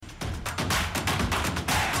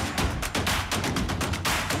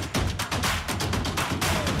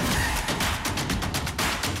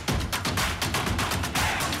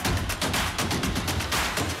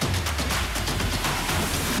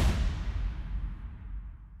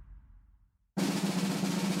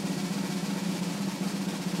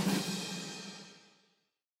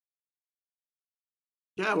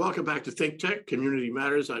Yeah, welcome back to Think Tech Community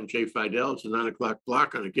Matters. I'm Jay Fidel. It's a 9 o'clock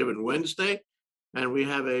block on a given Wednesday. And we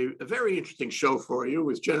have a very interesting show for you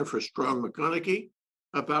with Jennifer Strong McConaughey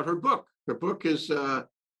about her book. Her book is a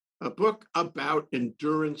book about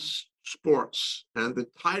endurance sports. And the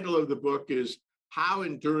title of the book is How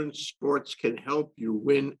Endurance Sports Can Help You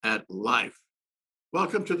Win at Life.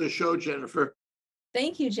 Welcome to the show, Jennifer.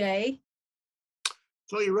 Thank you, Jay.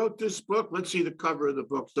 So you wrote this book. Let's see the cover of the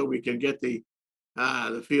book so we can get the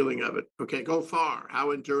feeling of it. Okay, go far.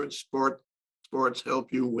 How endurance sports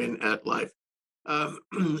help you win at life.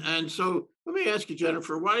 And so let me ask you,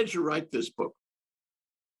 Jennifer, why did you write this book?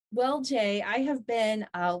 Well, Jay, I have been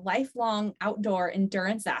a lifelong outdoor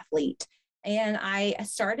endurance athlete, and I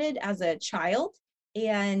started as a child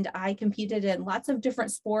and I competed in lots of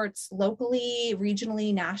different sports locally,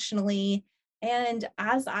 regionally, nationally. And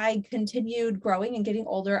as I continued growing and getting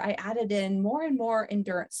older, I added in more and more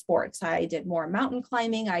endurance sports. I did more mountain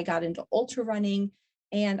climbing, I got into ultra running,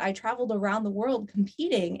 and I traveled around the world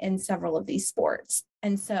competing in several of these sports.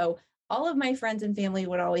 And so all of my friends and family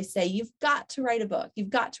would always say, You've got to write a book.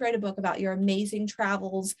 You've got to write a book about your amazing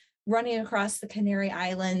travels, running across the Canary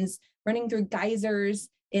Islands, running through geysers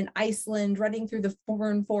in Iceland, running through the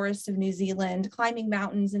fern forest of New Zealand, climbing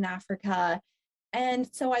mountains in Africa. And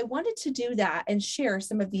so I wanted to do that and share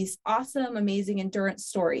some of these awesome, amazing endurance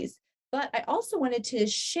stories. But I also wanted to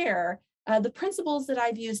share the principles that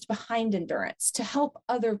I've used behind endurance to help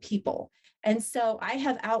other people. And so I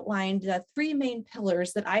have outlined the three main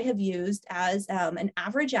pillars that I have used as an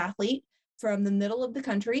average athlete from the middle of the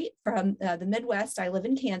country, from the Midwest. I live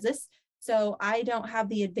in Kansas. So I don't have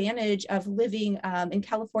the advantage of living in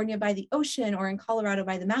California by the ocean or in Colorado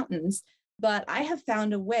by the mountains. But I have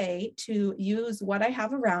found a way to use what I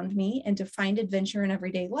have around me and to find adventure in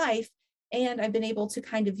everyday life. And I've been able to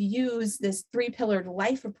kind of use this three-pillared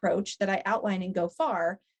life approach that I outline in Go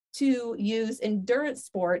Far to use endurance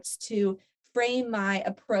sports to frame my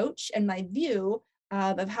approach and my view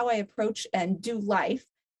of how I approach and do life.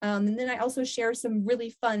 And then I also share some really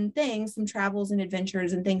fun things, some travels and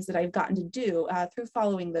adventures and things that I've gotten to do through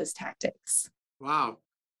following those tactics. Wow.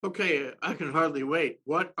 Okay, I can hardly wait.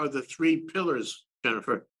 What are the three pillars,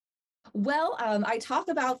 Jennifer? Well, I talk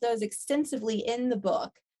about those extensively in the book,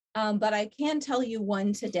 but I can tell you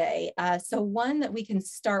one today. So, one that we can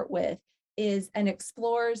start with is an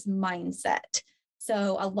explorer's mindset.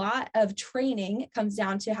 So, a lot of training comes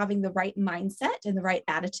down to having the right mindset and the right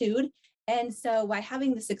attitude. And so, by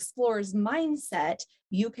having this explorer's mindset,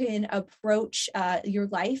 you can approach your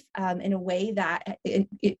life in a way that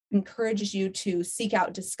it encourages you to seek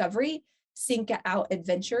out discovery, seek out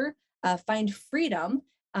adventure, find freedom.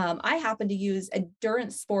 I happen to use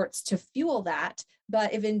endurance sports to fuel that.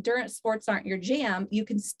 But if endurance sports aren't your jam, you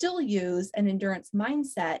can still use an endurance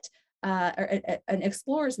mindset an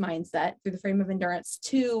explorer's mindset through the frame of endurance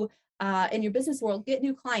to, in your business world, get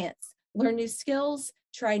new clients, learn new skills,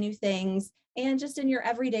 try new things, and just in your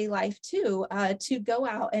everyday life too, to go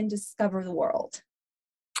out and discover the world.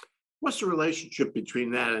 What's the relationship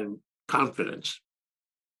between that and confidence?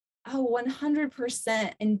 Oh,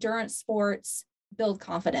 100% endurance sports build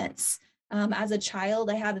confidence. As a child,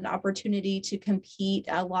 I had an opportunity to compete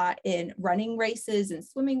a lot in running races and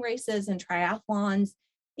swimming races and triathlons.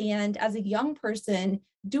 And as a young person,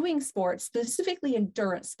 doing sports, specifically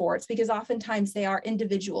endurance sports, because oftentimes they are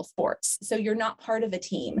individual sports. So you're not part of a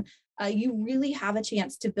team. You really have a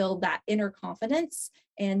chance to build that inner confidence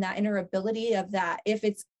and that inner ability of that.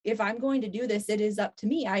 If I'm going to do this, it is up to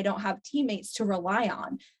me. I don't have teammates to rely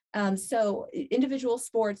on. So individual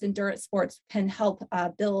sports, endurance sports can help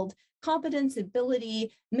build competence,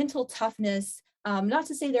 ability, mental toughness. Not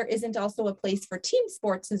to say there isn't also a place for team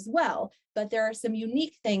sports as well, but there are some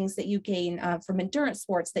unique things that you gain from endurance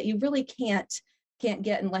sports that you really can't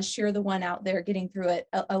get unless you're the one out there getting through it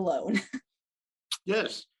alone.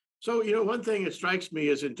 Yes. So, one thing that strikes me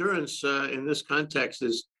is endurance in this context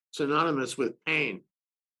is synonymous with pain.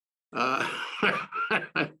 Uh,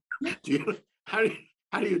 do you, how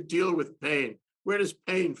do you deal with pain? Where does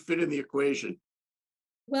pain fit in the equation?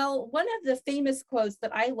 Well, one of the famous quotes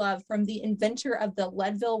that I love from the inventor of the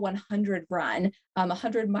Leadville 100 run,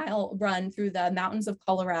 100-mile run through the mountains of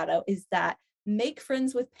Colorado, is that make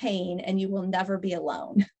friends with pain and you will never be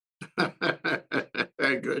alone.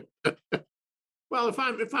 Very good. Well,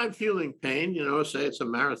 if I'm feeling pain, say it's a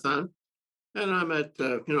marathon, and I'm at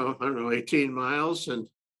I don't know 18 miles, and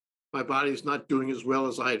my body's not doing as well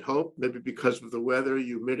as I'd hoped, maybe because of the weather,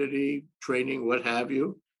 humidity, training, what have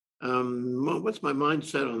you. What's my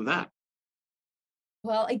mindset on that?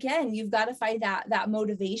 Well, again, you've got to find that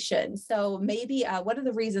motivation. So maybe one of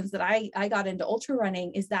the reasons that I got into ultra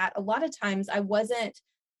running is that a lot of times I wasn't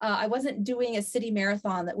doing a city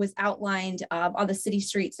marathon that was outlined on the city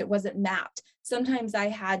streets. It wasn't mapped. Sometimes I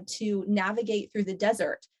had to navigate through the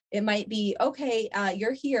desert. It might be okay.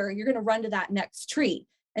 You're here. You're going to run to that next tree.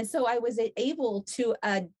 And so I was able to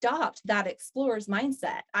adopt that explorer's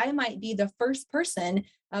mindset. I might be the first person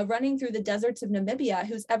running through the deserts of Namibia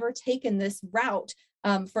who's ever taken this route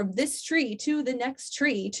from this tree to the next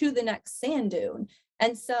tree to the next sand dune.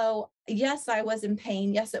 And so, yes, I was in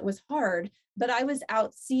pain. Yes, it was hard, but I was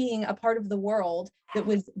out seeing a part of the world that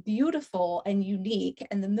was beautiful and unique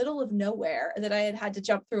in the middle of nowhere that I had had to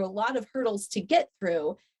jump through a lot of hurdles to get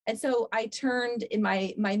through. And so I turned in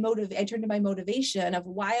I turned to my motivation of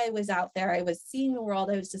why I was out there. I was seeing the world,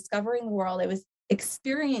 I was discovering the world, I was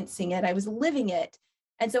experiencing it, I was living it.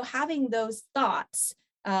 And so having those thoughts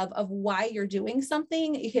of why you're doing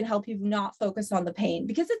something, it can help you not focus on the pain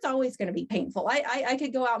because it's always going to be painful. I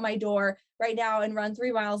could go out my door right now and run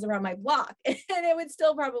 3 miles around my block and it would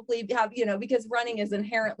still probably have, because running is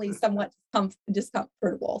inherently somewhat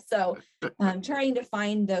discomfortable. So trying to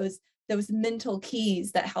find those mental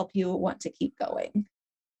keys that help you want to keep going.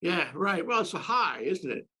 Yeah, right. Well, it's a high,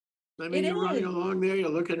 isn't it? I It mean, you're running is. along there, you're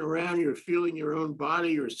looking around, you're feeling your own body,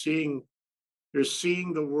 you're seeing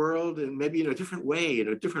the world and maybe in a different way, in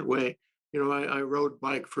a different way. I rode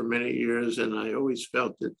bike for many years and I always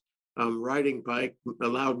felt that riding bike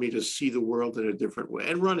allowed me to see the world in a different way.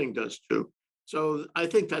 And running does too. So I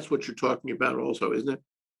think that's what you're talking about also, isn't it?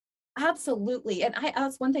 Absolutely. And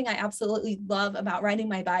that's one thing I absolutely love about riding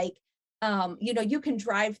my bike. You can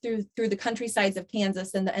drive through the countrysides of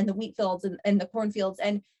Kansas and the wheat fields and the cornfields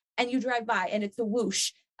and you drive by and it's a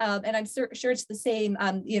whoosh. And I'm sure it's the same,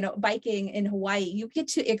 biking in Hawaii. You get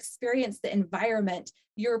to experience the environment.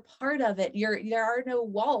 You're part of it. There are no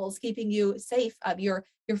walls keeping you safe. You're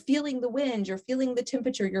feeling the wind. You're feeling the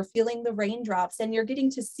temperature. You're feeling the raindrops, and you're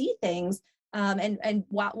getting to see things and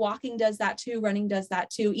walking does that too, running does that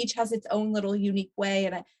too. Each has its own little unique way,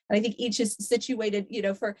 and I think each is situated.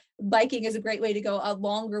 For biking is a great way to go a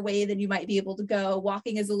longer way than you might be able to go.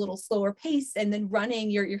 Walking is a little slower pace, and then running,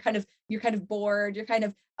 you're kind of bored, you're kind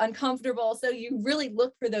of uncomfortable. So you really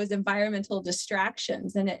look for those environmental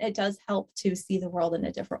distractions, and it does help to see the world in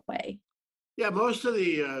a different way. Yeah, most of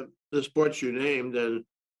the sports you named and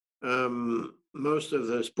most of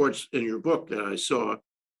the sports in your book that I saw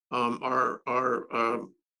are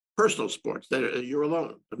personal sports that you're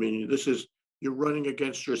alone. I mean, you're running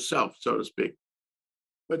against yourself, so to speak.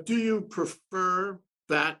 But do you prefer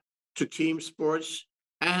that to team sports?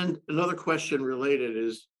 And another question related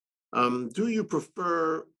is, do you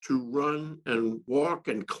prefer to run and walk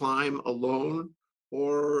and climb alone,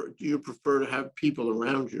 or do you prefer to have people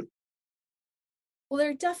around you? Well,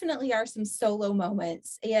 there definitely are some solo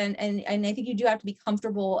moments, and I think you do have to be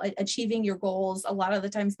comfortable achieving your goals a lot of the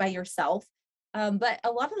times by yourself. But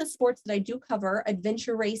a lot of the sports that I do cover,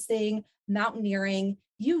 adventure racing, mountaineering,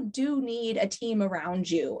 you do need a team around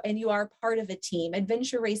you, and you are part of a team.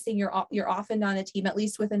 Adventure racing, you're often on a team, at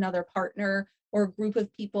least with another partner or a group of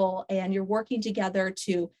people, and you're working together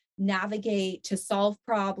to navigate, to solve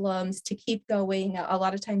problems, to keep going. A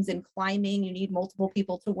lot of times in climbing, you need multiple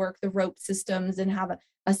people to work the rope systems and have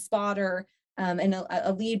a spotter and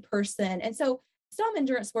a lead person. And so some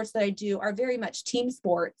endurance sports that I do are very much team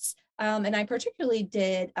sports. And I particularly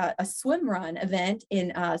did a swim run event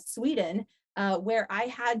in Sweden where I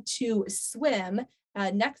had to swim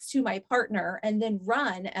next to my partner and then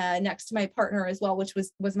run next to my partner as well, which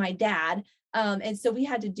was my dad. And so we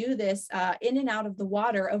had to do this in and out of the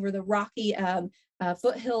water over the rocky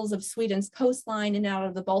foothills of Sweden's coastline and out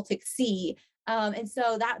of the Baltic Sea. And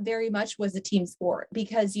so that very much was a team sport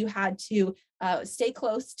because you had to stay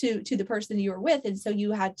close to the person you were with. And so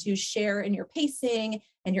you had to share in your pacing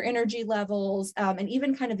and your energy levels and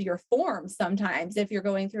even kind of your form sometimes if you're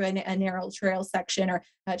going through a narrow trail section or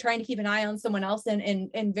trying to keep an eye on someone else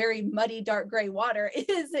in very muddy, dark gray water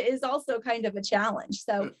is also kind of a challenge.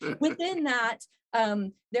 So within that,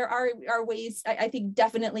 there are ways. I think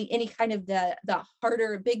definitely any kind of the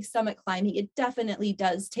harder big summit climbing, it definitely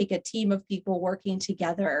does take a team of people working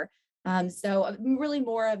together. So really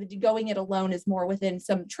more of going it alone is more within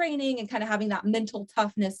some training and kind of having that mental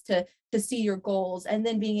toughness to see your goals and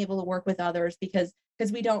then being able to work with others because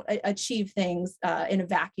we don't achieve things in a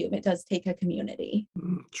vacuum. It does take a community.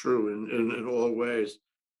 True in all ways.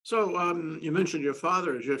 So you mentioned your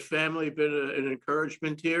father. Has your family been an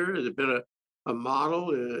encouragement here? Has it been a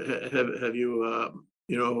model? Have you,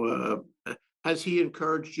 has he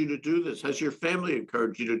encouraged you to do this? Has your family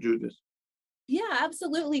encouraged you to do this? Yeah,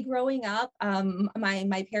 absolutely. Growing up,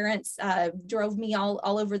 my parents drove me all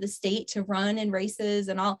over the state to run in races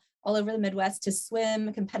and all over the Midwest to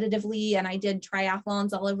swim competitively, and I did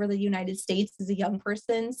triathlons all over the United States as a young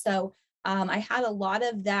person. So I had a lot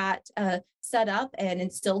of that set up and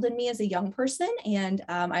instilled in me as a young person. And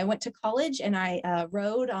I went to college and I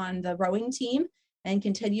rowed on the rowing team and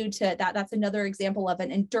continued to that. That's another example of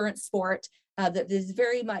an endurance sport that is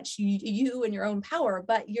very much you and your own power,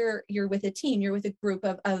 but you're with a team, you're with a group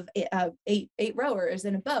of eight rowers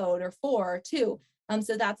in a boat, or four or two.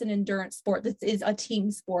 So that's an endurance sport. This is a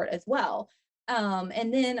team sport as well.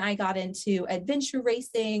 And then I got into adventure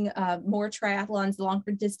racing, more triathlons,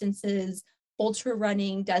 longer distances, ultra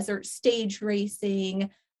running, desert stage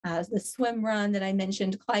racing, the swim run that I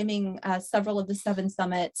mentioned, climbing several of the seven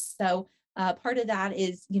summits. So part of that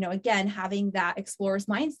is, again, having that explorer's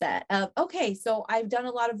mindset of, okay, so I've done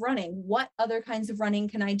a lot of running. What other kinds of running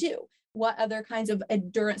can I do? What other kinds of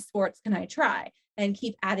endurance sports can I try? And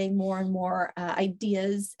keep adding more and more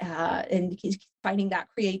ideas and keep finding that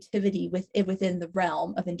creativity within the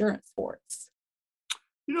realm of endurance sports.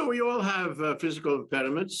 We all have physical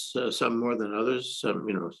impediments, some more than others,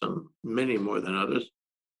 some many more than others.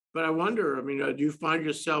 But I wonder, do you find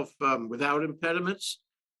yourself without impediments?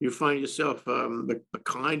 You find yourself the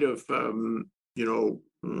kind of,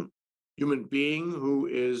 human being who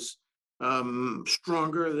is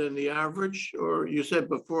stronger than the average? Or you said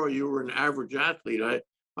before you were an average athlete. I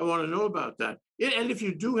want to know about that. Yeah, and if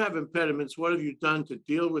you do have impediments, what have you done to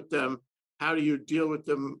deal with them? How do you deal with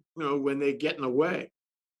them, when they get in the way?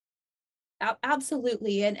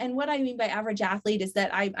 Absolutely. And what I mean by average athlete is that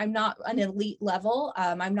I'm not an elite level.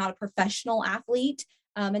 I'm not a professional athlete.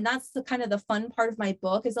 And that's the kind of the fun part of my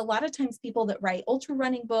book is a lot of times people that write ultra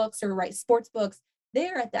running books or write sports books,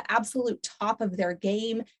 they're at the absolute top of their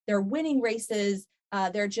game. They're winning races.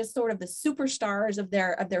 They're just sort of the superstars of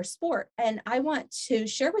their sport. And I want to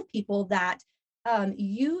share with people that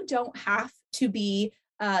you don't have to be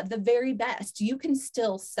the very best. You can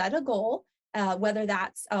still set a goal, whether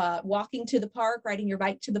that's walking to the park, riding your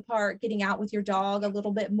bike to the park, getting out with your dog a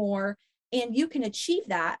little bit more. And you can achieve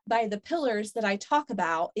that by the pillars that I talk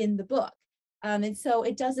about in the book. And so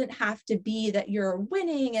it doesn't have to be that you're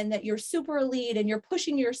winning and that you're super elite and you're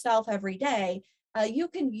pushing yourself every day. You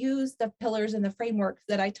can use the pillars and the frameworks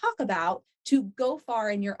that I talk about to go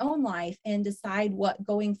far in your own life and decide what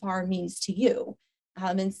going far means to you.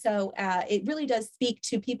 And so it really does speak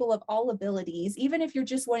to people of all abilities, even if you're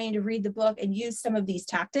just wanting to read the book and use some of these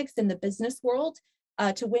tactics in the business world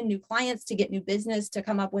to win new clients, to get new business, to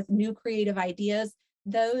come up with new creative ideas.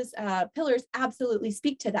 Those pillars absolutely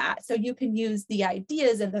speak to that. So you can use the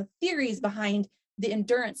ideas and the theories behind the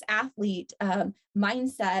endurance athlete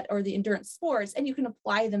mindset or the endurance sports, and you can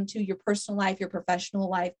apply them to your personal life, your professional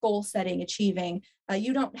life, goal setting, achieving.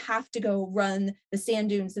 You don't have to go run the sand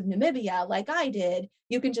dunes of Namibia like I did.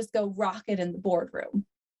 You can just go rock it in the boardroom.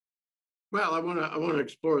 Well, I want to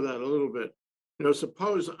explore that a little bit.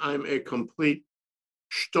 Suppose I'm a complete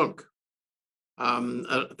stunk.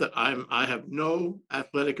 That I have no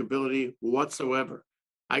athletic ability whatsoever.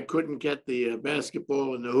 I couldn't get the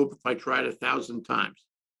basketball in the hoop if I tried 1,000 times.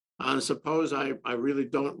 Suppose I really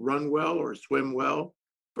don't run well or swim well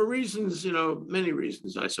for reasons, many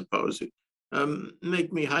reasons, I suppose.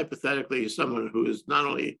 Make me hypothetically someone who is not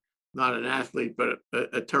only not an athlete, but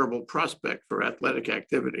a terrible prospect for athletic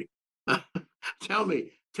activity. Tell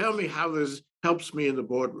me how this helps me in the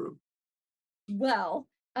boardroom. Well,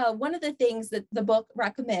 one of the things that the book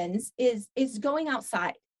recommends is going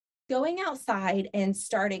outside and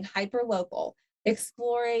starting hyper local,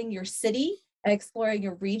 exploring your city, exploring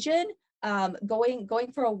your region,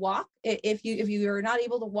 going for a walk. If you are not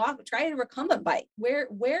able to walk, try a recumbent bike. Where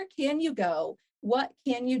can you go? What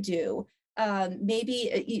can you do?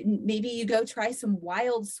 Maybe you go try some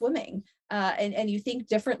wild swimming, and you think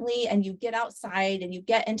differently, and you get outside and you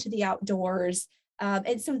get into the outdoors.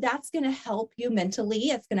 And so that's going to help you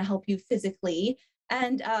mentally. It's going to help you physically.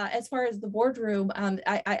 And as far as the boardroom,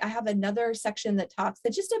 I have another section that talks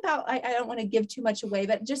that just about, I don't want to give too much away,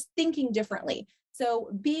 but just thinking differently.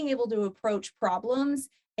 So being able to approach problems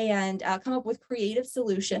and come up with creative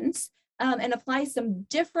solutions and apply some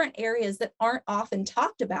different areas that aren't often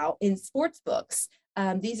talked about in sports books.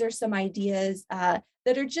 These are some ideas that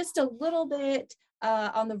are just a little bit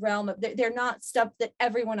on the realm of they're not stuff that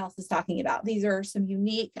everyone else is talking about. These are some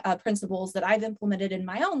unique principles that I've implemented in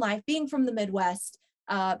my own life. Being from the Midwest,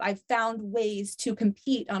 I've found ways to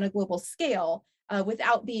compete on a global scale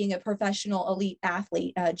without being a professional elite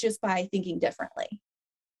athlete, just by thinking differently.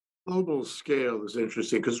 Global scale is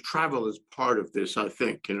interesting because travel is part of this. I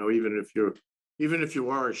think even if you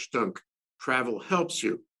are a stunk, travel helps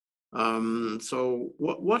you. So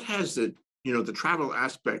what has the travel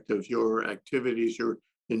aspect of your activities, your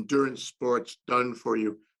endurance sports done for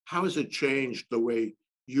you? How has it changed the way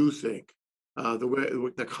you think,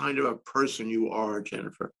 the kind of a person you are,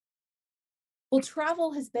 Jennifer? Well,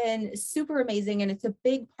 travel has been super amazing and it's a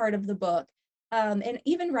big part of the book. And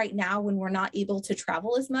even right now, when we're not able to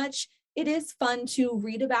travel as much, it is fun to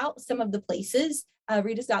read about some of the places,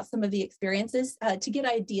 read about some of the experiences to get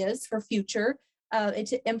ideas for future and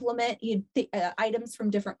to implement items from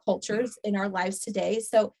different cultures in our lives today.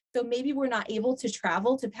 So maybe we're not able to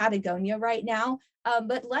travel to Patagonia right now,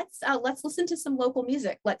 but let's listen to some local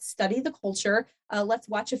music. Let's study the culture. Let's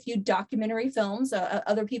watch a few documentary films,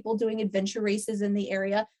 other people doing adventure races in the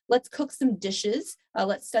area. Let's cook some dishes.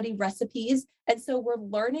 Let's study recipes. And so we're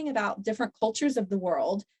learning about different cultures of the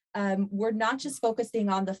world. We're not just focusing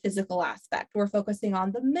on the physical aspect, we're focusing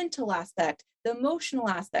on the mental aspect, the emotional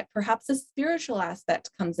aspect, perhaps the spiritual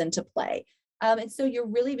aspect comes into play. And so you're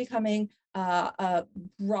really becoming a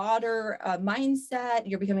broader mindset.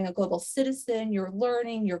 You're becoming a global citizen. You're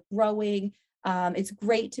learning, you're growing. It's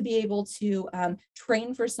great to be able to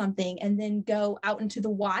train for something and then go out into the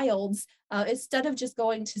wilds. Instead of just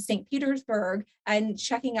going to St. Petersburg and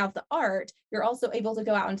checking out the art, you're also able to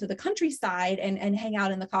go out into the countryside and hang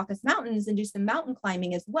out in the Caucasus Mountains and do some mountain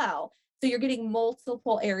climbing as well. So you're getting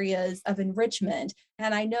multiple areas of enrichment.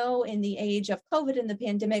 And I know in the age of COVID and the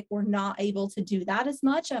pandemic, we're not able to do that as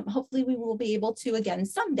much. Hopefully we will be able to again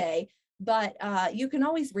someday, but you can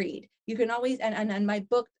always read. You can always, and my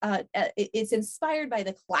book, it's inspired by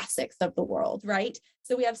the classics of the world, right?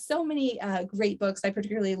 So we have so many great books. I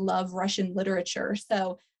particularly love Russian literature.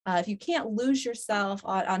 So if you can't lose yourself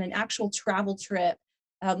on an actual travel trip,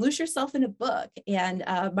 lose yourself in a book. And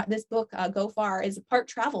this book, Go Far, is a part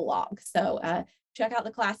travel log. So check out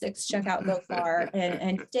the classics, check out Go Far,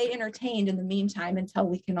 and stay entertained in the meantime until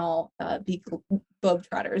we can all be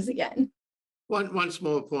globetrotters again. One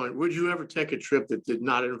small point. Would you ever take a trip that did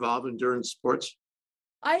not involve endurance sports?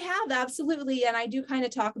 I have absolutely, and I do kind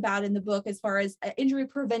of talk about in the book as far as injury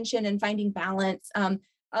prevention and finding balance.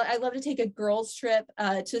 I love to take a girls' trip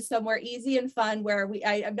to somewhere easy and fun where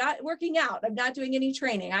I'm not working out, I'm not doing any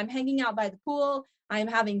training, I'm hanging out by the pool, I'm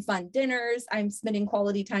having fun dinners, I'm spending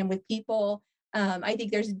quality time with people. I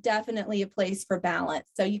think there's definitely a place for balance.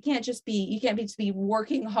 So you can't be just be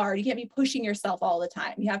working hard, you can't be pushing yourself all the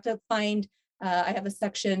time. You have to find. I have a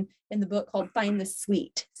section in the book called "Find the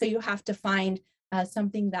Sweet." So you have to find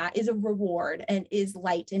something that is a reward and is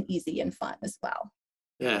light and easy and fun as well.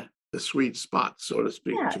 Yeah, the sweet spot, so to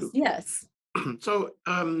speak, Yes, too. yes. So,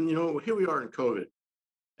 here we are in COVID,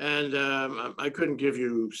 and I couldn't give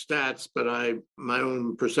you stats, but my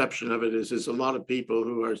own perception of it is a lot of people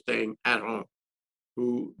who are staying at home,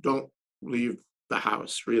 who don't leave the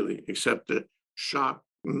house really, except to shop,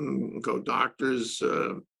 go doctors,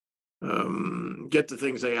 get the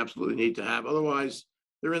things they absolutely need to have. Otherwise,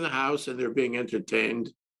 they're in the house and they're being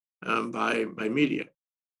entertained by media.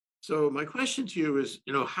 So my question to you is,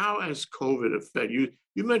 how has COVID affected you?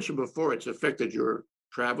 You mentioned before it's affected your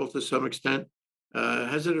travel to some extent.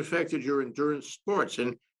 Has it affected your endurance sports?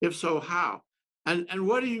 And if so, how? And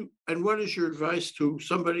what is your advice to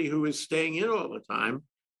somebody who is staying in all the time?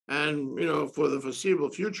 And for the foreseeable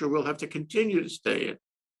future, we'll have to continue to stay in.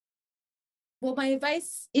 Well, my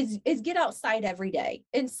advice is get outside every day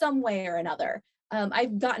in some way or another.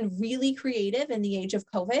 I've gotten really creative in the age of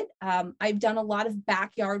COVID. I've done a lot of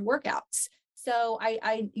backyard workouts. So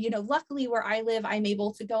luckily where I live, I'm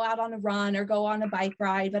able to go out on a run or go on a bike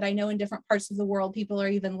ride. But I know in different parts of the world, people are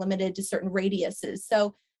even limited to certain radiuses.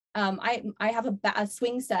 So I have a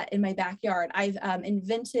swing set in my backyard. I've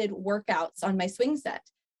invented workouts on my swing set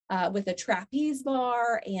with a trapeze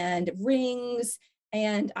bar and rings,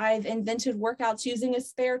 and I've invented workouts using a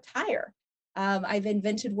spare tire. I've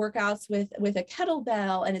invented workouts with a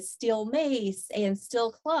kettlebell and a steel mace and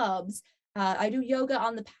steel clubs. I do yoga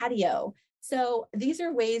on the patio. So these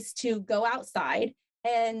are ways to go outside,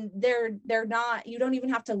 and they're not, you don't even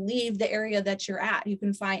have to leave the area that you're at. You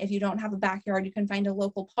can find, if you don't have a backyard, you can find a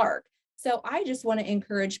local park. So I just want to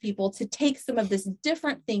encourage people to take some of this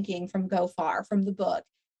different thinking from Go Far, from the book,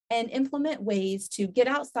 and implement ways to get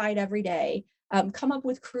outside every day, come up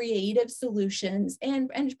with creative solutions, and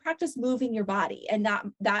practice moving your body. And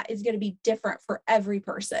that is going to be different for every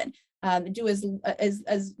person. Do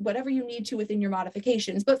as whatever you need to within your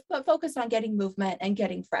modifications, but focus on getting movement and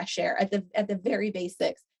getting fresh air at the very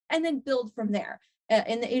basics, and then build from there.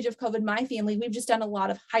 In the age of COVID, my family, we've just done a lot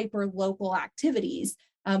of hyper local activities.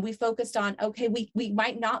 We focused on, okay, we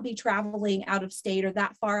might not be traveling out of state or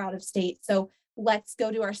that far out of state. So let's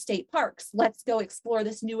go to our state parks. Let's go explore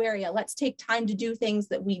this new area. Let's take time to do things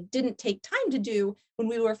that we didn't take time to do when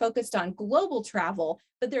we were focused on global travel.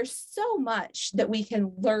 But there's so much that we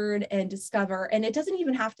can learn and discover. And it doesn't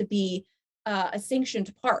even have to be a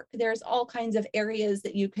sanctioned park. There's all kinds of areas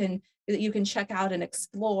that you can check out and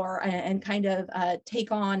explore and kind of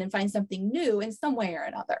take on and find something new in some way or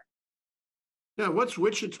another. Yeah, what's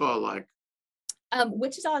Wichita like?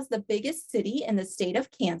 Wichita is the biggest city in the state of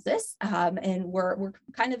Kansas, and we're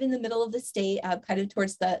kind of in the middle of the state, kind of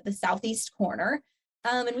towards the southeast corner.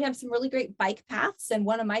 And we have some really great bike paths. And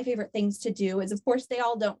one of my favorite things to do is, of course, they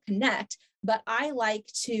all don't connect, but I like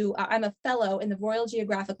to, I'm a fellow in the Royal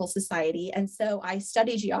Geographical Society. And so I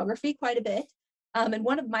study geography quite a bit. And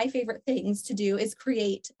one of my favorite things to do is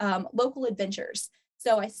create local adventures.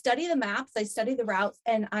 So I study the maps, I study the routes,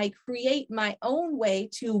 and I create my own way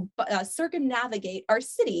to circumnavigate our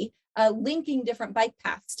city, linking different bike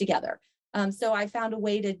paths together. So I found a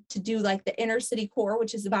way to do like the inner city core,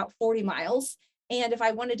 which is about 40 miles. And if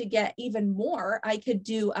I wanted to get even more, I could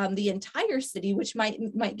do the entire city, which might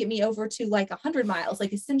get me over to like 100 miles,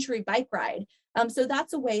 like a century bike ride. So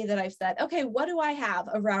that's a way that I've said, okay, what do I have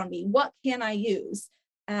around me? What can I use?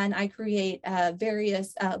 And I create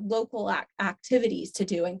various local activities to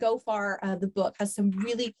do. And Go Far, the book, has some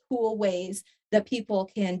really cool ways that people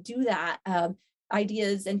can do that,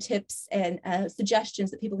 ideas and tips and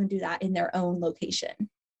suggestions that people can do that in their own location.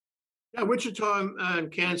 Yeah, Wichita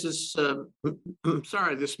and Kansas.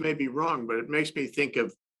 Sorry, this may be wrong, but it makes me think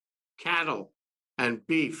of cattle and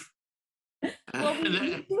beef. Well,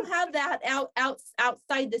 we do have that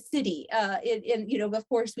outside the city. Of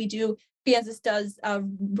course, we do. Kansas does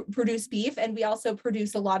produce beef, and we also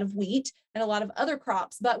produce a lot of wheat and a lot of other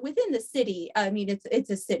crops. But within the city, I mean, it's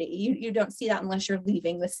a city. You don't see that unless you're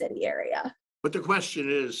leaving the city area. But the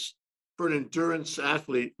question is, for an endurance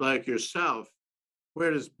athlete like yourself,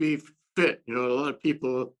 where does beef fit? You know, a lot of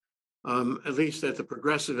people, at least at the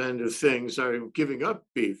progressive end of things, are giving up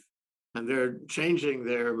beef and they're changing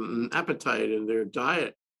their appetite and their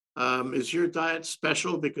diet. Is your diet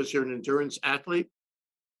special because you're an endurance athlete?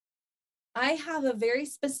 I have a very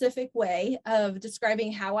specific way of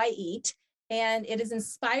describing how I eat, and it is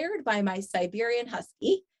inspired by my Siberian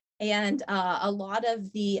Husky and a lot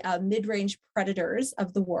of the mid range predators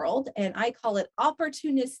of the world. And I call it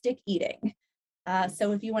opportunistic eating.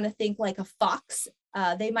 So if you want to think like a fox,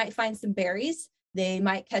 they might find some berries, they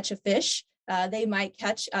might catch a fish, they might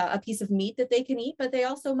catch a piece of meat that they can eat, but they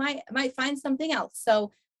also might find something else.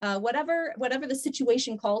 So whatever the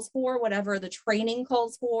situation calls for, whatever the training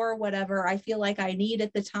calls for, whatever I feel like I need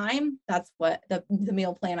at the time, that's what the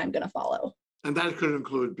meal plan I'm going to follow. And that could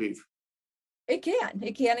include beef. It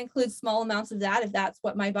can include small amounts of that if that's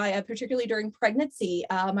what my body, particularly during pregnancy.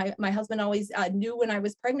 My husband always knew when I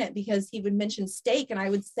was pregnant because he would mention steak and I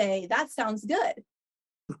would say, that sounds good.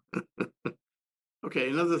 Okay,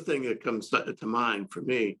 another thing that comes to mind for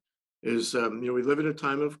me is, we live in a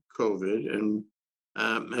time of COVID, and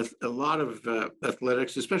a lot of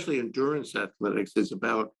athletics, especially endurance athletics, is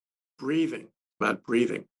about breathing.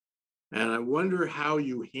 And I wonder how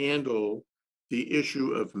you handle the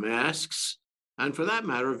issue of masks and, for that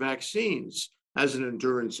matter, vaccines as an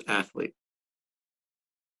endurance athlete.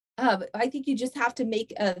 I think you just have to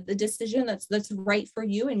make the decision that's right for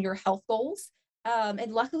you and your health goals.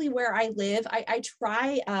 And luckily, where I live, I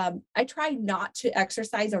try not to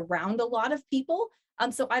exercise around a lot of people.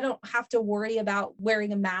 So I don't have to worry about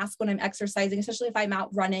wearing a mask when I'm exercising, especially if I'm out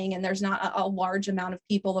running and there's not a large amount of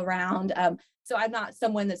people around. So I'm not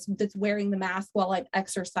someone that's wearing the mask while I'm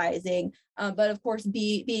exercising. But of course,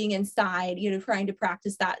 being inside, trying to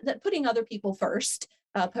practice that putting other people first,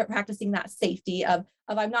 practicing that safety of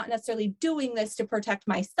I'm not necessarily doing this to protect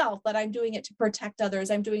myself, but I'm doing it to protect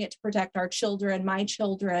others. I'm doing it to protect our children, my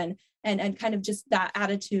children, and kind of just that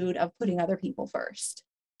attitude of putting other people first.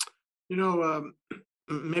 You know,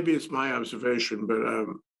 maybe it's my observation,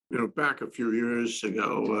 but back a few years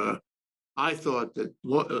ago, I thought that,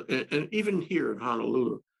 and even here in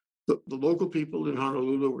Honolulu, the local people in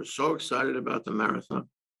Honolulu were so excited about the marathon,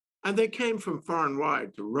 and they came from far and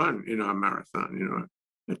wide to run in our marathon.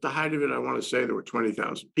 At the height of it, I want to say there were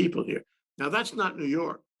 20,000 people here. Now that's not New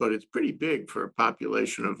York, but it's pretty big for a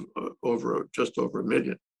population of just over a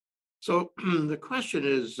million. So the question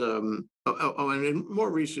is, and in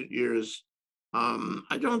more recent years,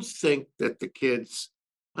 I don't think that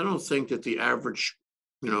I don't think that the average,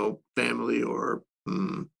 family or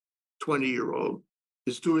 20-year-old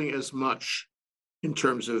is doing as much in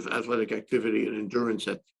terms of athletic activity and endurance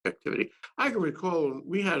activity. I can recall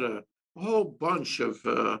we had a whole bunch of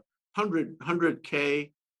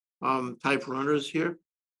 100K type runners here.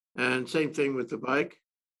 And same thing with the bike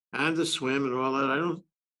and the swim and all that. I don't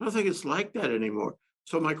think it's like that anymore.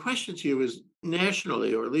 So my question to you is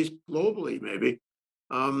nationally, or at least globally, maybe,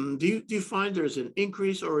 do you find there's an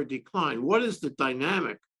increase or a decline? What is the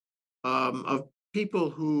dynamic of people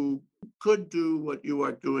who could do what you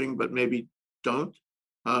are doing, but maybe don't?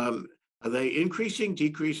 Um, are they increasing,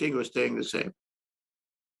 decreasing, or staying the same?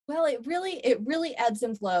 Well, it really ebbs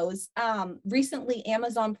and flows. Recently,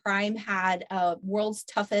 Amazon Prime had world's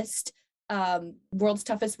toughest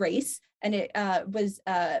race, and it was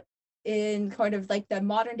in kind of like the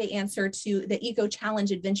modern day answer to the Eco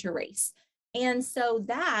Challenge adventure race. And so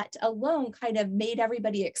that alone kind of made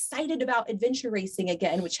everybody excited about adventure racing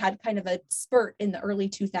again, which had kind of a spurt in the early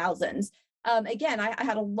 2000s. Again, I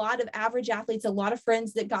had a lot of average athletes, a lot of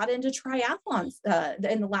friends that got into triathlons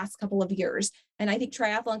in the last couple of years. And I think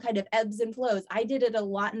triathlon kind of ebbs and flows. I did it a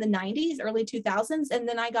lot in the 90s, early 2000s, and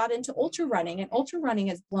then I got into ultra running, and ultra running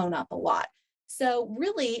has blown up a lot. So,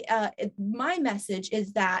 really, my message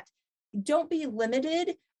is that don't be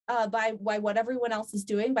limited by what everyone else is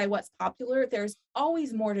doing, by what's popular. There's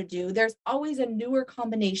always more to do. There's always a newer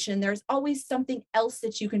combination. There's always something else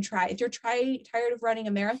that you can try. If you're tired of running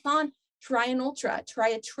a marathon, try an ultra, try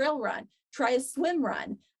a trail run, try a swim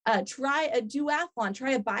run, try a duathlon,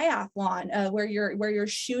 try a biathlon where you're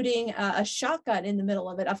shooting a shotgun in the middle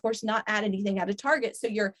of it. Of course, not at anything at a target. So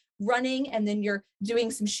you're running and then you're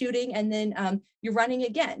doing some shooting and then you're running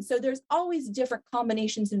again. So there's always different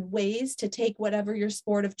combinations and ways to take whatever your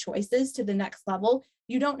sport of choice is to the next level.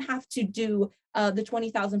 You don't have to do the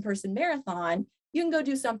 20,000 person marathon. You can go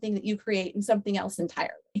do something that you create and something else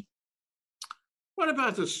entirely. What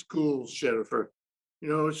about the schools, Jennifer?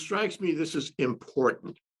 It strikes me this is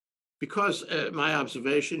important because my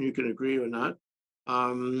observation, you can agree or not,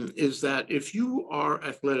 is that if you are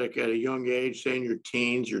athletic at a young age, say in your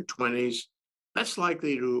teens, your 20s, that's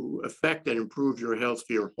likely to affect and improve your health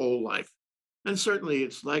for your whole life. And certainly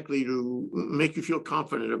it's likely to make you feel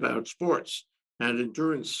confident about sports and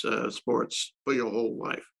endurance sports for your whole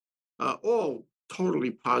life. All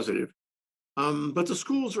totally positive. But the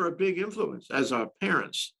schools are a big influence, as are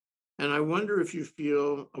parents. And I wonder if you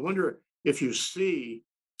see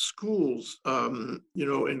schools,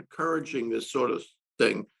 encouraging this sort of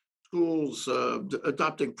thing, schools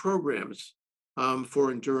adopting programs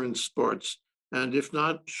for endurance sports. And if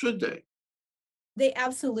not, should they? They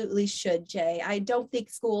absolutely should, Jay. I don't think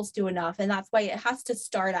schools do enough, and that's why it has to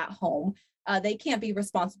start at home. They can't be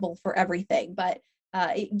responsible for everything, but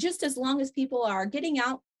just as long as people are getting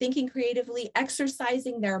out, thinking creatively,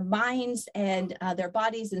 exercising their minds and their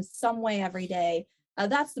bodies in some way every day,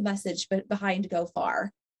 that's the message behind Go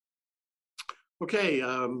Far. Okay,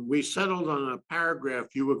 we settled on a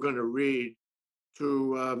paragraph you were going to read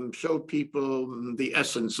to show people the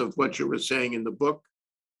essence of what you were saying in the book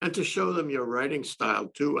and to show them your writing style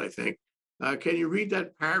too, I think. Can you read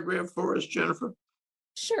that paragraph for us, Jennifer?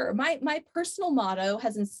 Sure. My personal motto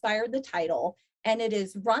has inspired the title, and it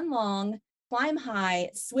is run long, climb high,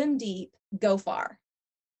 swim deep, go far.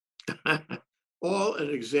 All an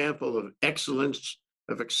example of excellence,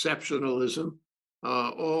 of exceptionalism,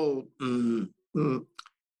 all the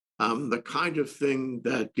kind of thing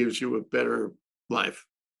that gives you a better life.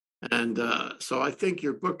 And so I think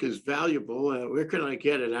your book is valuable. Where can I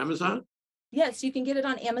get it? Amazon? Yes, you can get it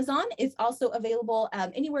on Amazon. It's also available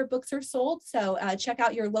anywhere books are sold. So check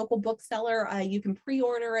out your local bookseller. You can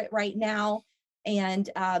pre-order it right now. And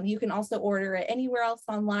you can also order it anywhere else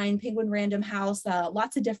online, Penguin Random House,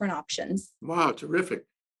 lots of different options. Wow, terrific.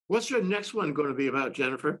 What's your next one going to be about,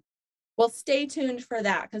 Jennifer? Well, stay tuned for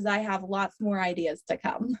that because I have lots more ideas to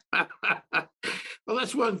come. Well,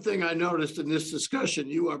 that's one thing I noticed in this discussion.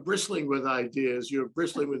 You are bristling with ideas. You're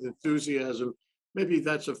bristling with enthusiasm. Maybe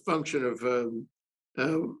that's a function of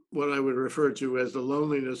what I would refer to as the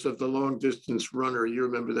loneliness of the long distance runner. You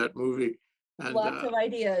remember that movie? And Lots of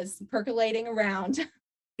ideas percolating around.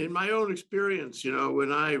 in my own experience,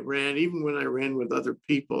 when I ran, even when I ran with other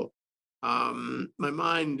people, my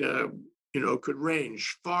mind, could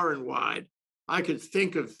range far and wide. I could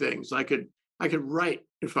think of things. I could write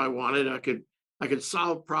if I wanted. I could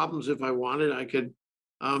solve problems if I wanted. I could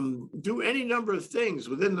do any number of things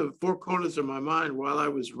within the four corners of my mind while I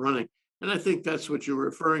was running. And I think that's what you're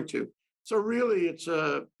referring to. So really, it's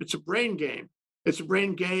a brain game. It's a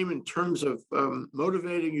brain game in terms of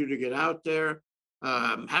motivating you to get out there,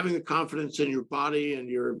 having the confidence in your body and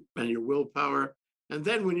your willpower. And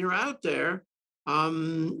then when you're out there,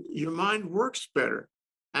 your mind works better,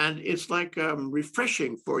 and it's like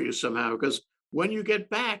refreshing for you somehow. Because when you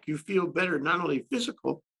get back, you feel better, not only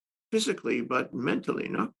physically, but mentally.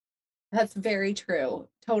 No. That's very true.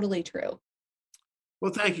 Totally true.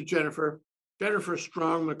 Well, thank you, Jennifer. Jennifer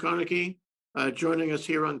Strong McConaughey, joining us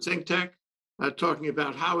here on Think Tech, talking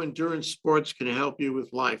about how endurance sports can help you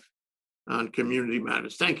with life on Community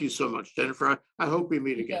Matters. Thank you so much, Jennifer. I hope we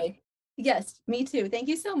meet again. Okay. Yes, me too. Thank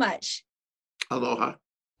you so much. Aloha.